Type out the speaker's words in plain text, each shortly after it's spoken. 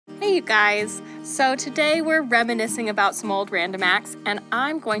Hey you guys, so today we're reminiscing about some old random acts and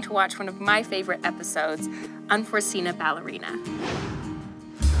I'm going to watch one of my favorite episodes, Unforeseen Ballerina.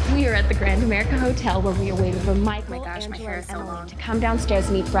 We are at the Grand America Hotel where we are waiting for Michael, oh my gosh, Angela, my hair is and so Emily long. to come downstairs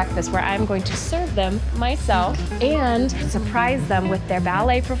and eat breakfast where I'm going to serve them myself and surprise them with their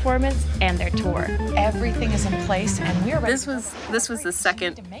ballet performance and their tour. Everything is in place and we're ready. This was the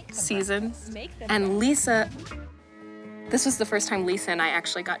second season and Lisa, this was the first time Lisa and I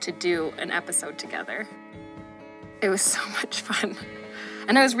actually got to do an episode together. It was so much fun.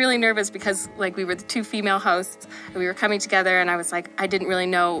 And I was really nervous because we were the two female hosts and we were coming together and I was like, I didn't really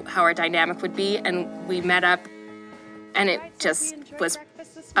know how our dynamic would be, and we met up and it just was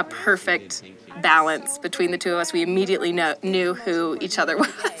a perfect balance between the two of us. We immediately knew who each other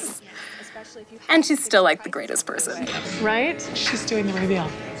was. And she's still like the greatest person. Right? She's doing the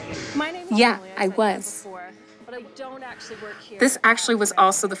reveal. Yeah, I was. But I don't actually work here. This actually was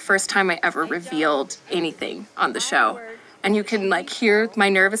also the first time I ever revealed anything on the show. And you can hear my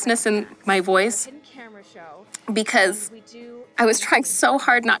nervousness in my voice because I was trying so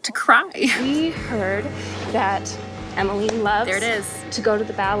hard not to cry. We heard that Emily loves There it is. to go to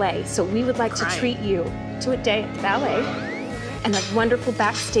the ballet, so we would like to treat you to a day at the ballet and a wonderful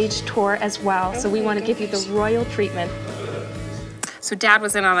backstage tour as well. So we want to give you the royal treatment. So Dad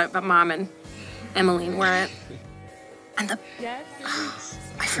was in on it, but Mom and Emmeline weren't. And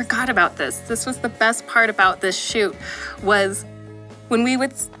I forgot about this. This was the best part about this shoot, was when we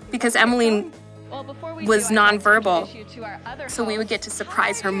would, because Emmeline was nonverbal, so we would get to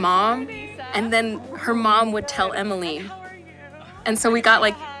surprise her mom, and then her mom would tell Emmeline. And so we got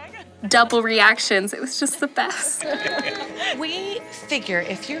double reactions. It was just the best. We figure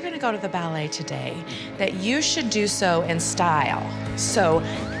if you're going to go to the ballet today, that you should do so in style. So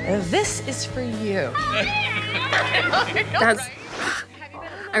this is for you.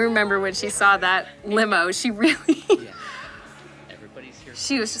 I remember when she saw that limo, she really,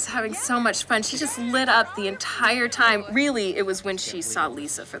 she was just having so much fun. She just lit up the entire time. Really, it was when she saw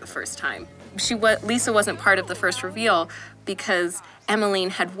Lisa for the first time. Lisa wasn't part of the first reveal because Emmeline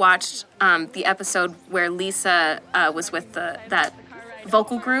had watched the episode where Lisa was with that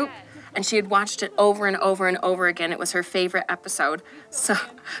vocal group, and she had watched it over and over and over again. It was her favorite episode. So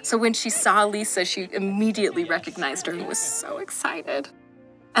when she saw Lisa, she immediately recognized her and was so excited.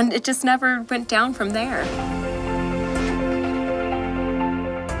 And it just never went down from there.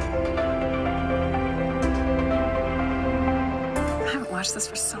 I haven't watched this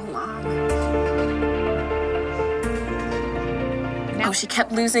for so long. Oh, she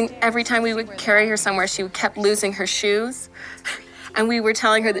kept losing, every time we would carry her somewhere, she kept losing her shoes. And we were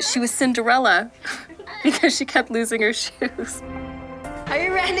telling her that she was Cinderella because she kept losing her shoes. Are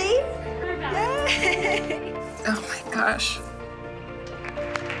you ready? Yay! Oh my gosh.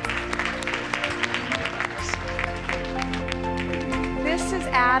 This is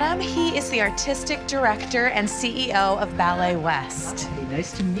Adam. He is the artistic director and CEO of Ballet West. Hi,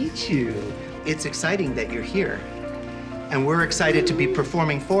 nice to meet you. It's exciting that you're here. And we're excited to be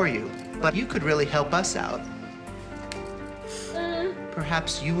performing for you. But you could really help us out.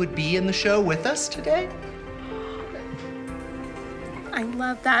 Perhaps you would be in the show with us today? I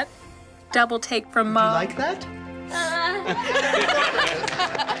love that double take from Mom. Do you like that?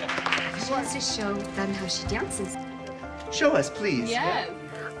 She wants to show them how she dances. Show us, please. Yes.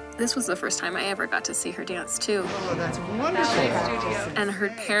 This was the first time I ever got to see her dance, too. Oh, that's wonderful. And her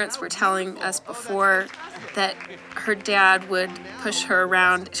parents were telling us before that her dad would push her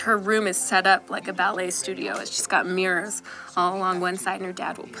around. Her room is set up like a ballet studio. She's got mirrors all along one side, and her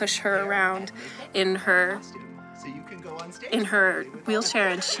dad will push her around in her wheelchair,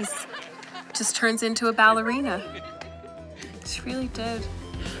 and she just turns into a ballerina. She really did.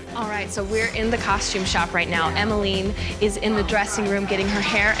 All right, so we're in the costume shop right now. Emmeline is in the dressing room getting her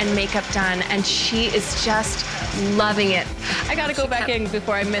hair and makeup done, and she is just loving it. I gotta go back in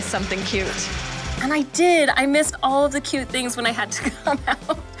before I miss something cute. And I did. I missed all of the cute things when I had to come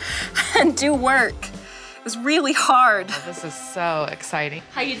out and do work. It was really hard. Oh, this is so exciting.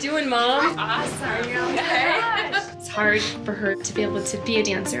 How you doing, Mom? Awesome. It's hard for her to be able to be a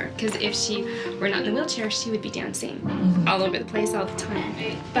dancer, because if she were not in the wheelchair, she would be dancing all over the place all the time.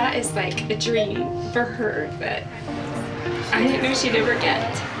 That is like a dream for her that I didn't know she'd ever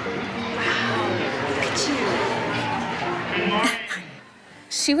get. Wow, look at you.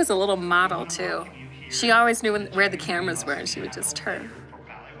 She was a little model, too. She always knew where the cameras were, and she would just turn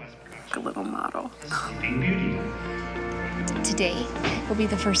like a little model. Today will be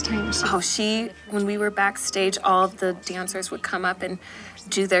the first time when we were backstage, all of the dancers would come up and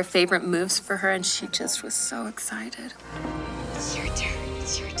do their favorite moves for her, and she just was so excited. It's your turn.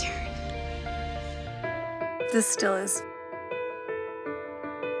 It's your turn. This still is.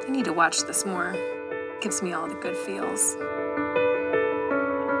 I need to watch this more. It gives me all the good feels.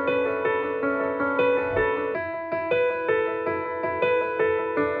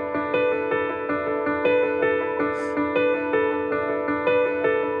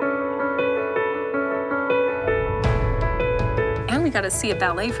 And we got to see a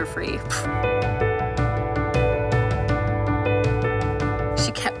ballet for free.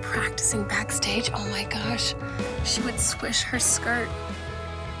 She kept practicing backstage. Oh my gosh. She would swish her skirt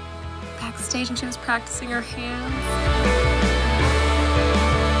backstage and she was practicing her hands.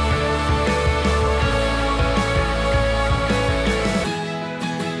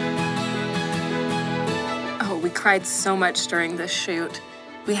 Oh, we cried so much during this shoot.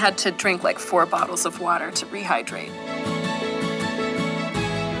 We had to drink like 4 bottles of water to rehydrate.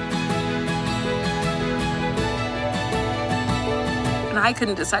 And I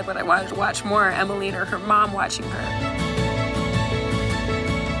couldn't decide what I wanted to watch more, Emmeline or her mom watching her.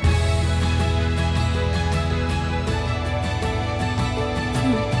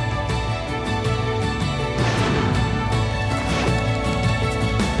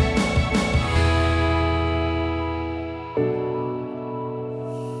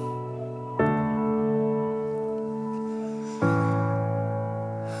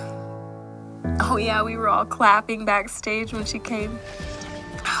 Oh yeah, we were all clapping backstage when she came.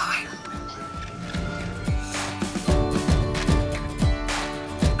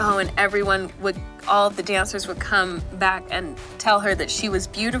 Oh, and all of the dancers would come back and tell her that she was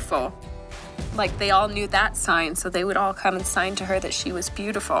beautiful. Like they all knew that sign, so they would all come and sign to her that she was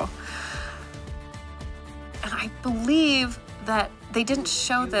beautiful. And I believe that they didn't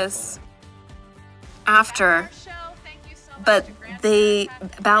show this after, but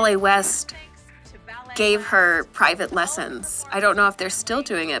Ballet West gave her private lessons. I don't know if they're still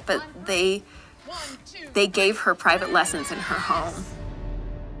doing it, but they gave her private lessons in her home.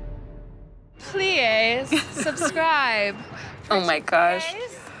 Please subscribe. Oh my gosh.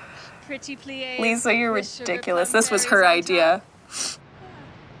 Pretty please. Lisa, you're ridiculous. This was her idea.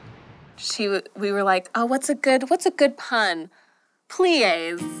 We were like, oh, what's a good pun?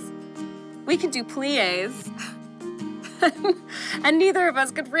 Plies. We could do plies. And neither of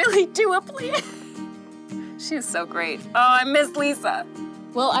us could really do a plie. She was so great. Oh, I miss Lisa.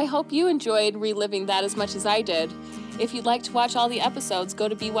 Well, I hope you enjoyed reliving that as much as I did. If you'd like to watch all the episodes, go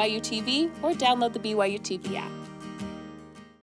to BYU TV or download the BYU TV app.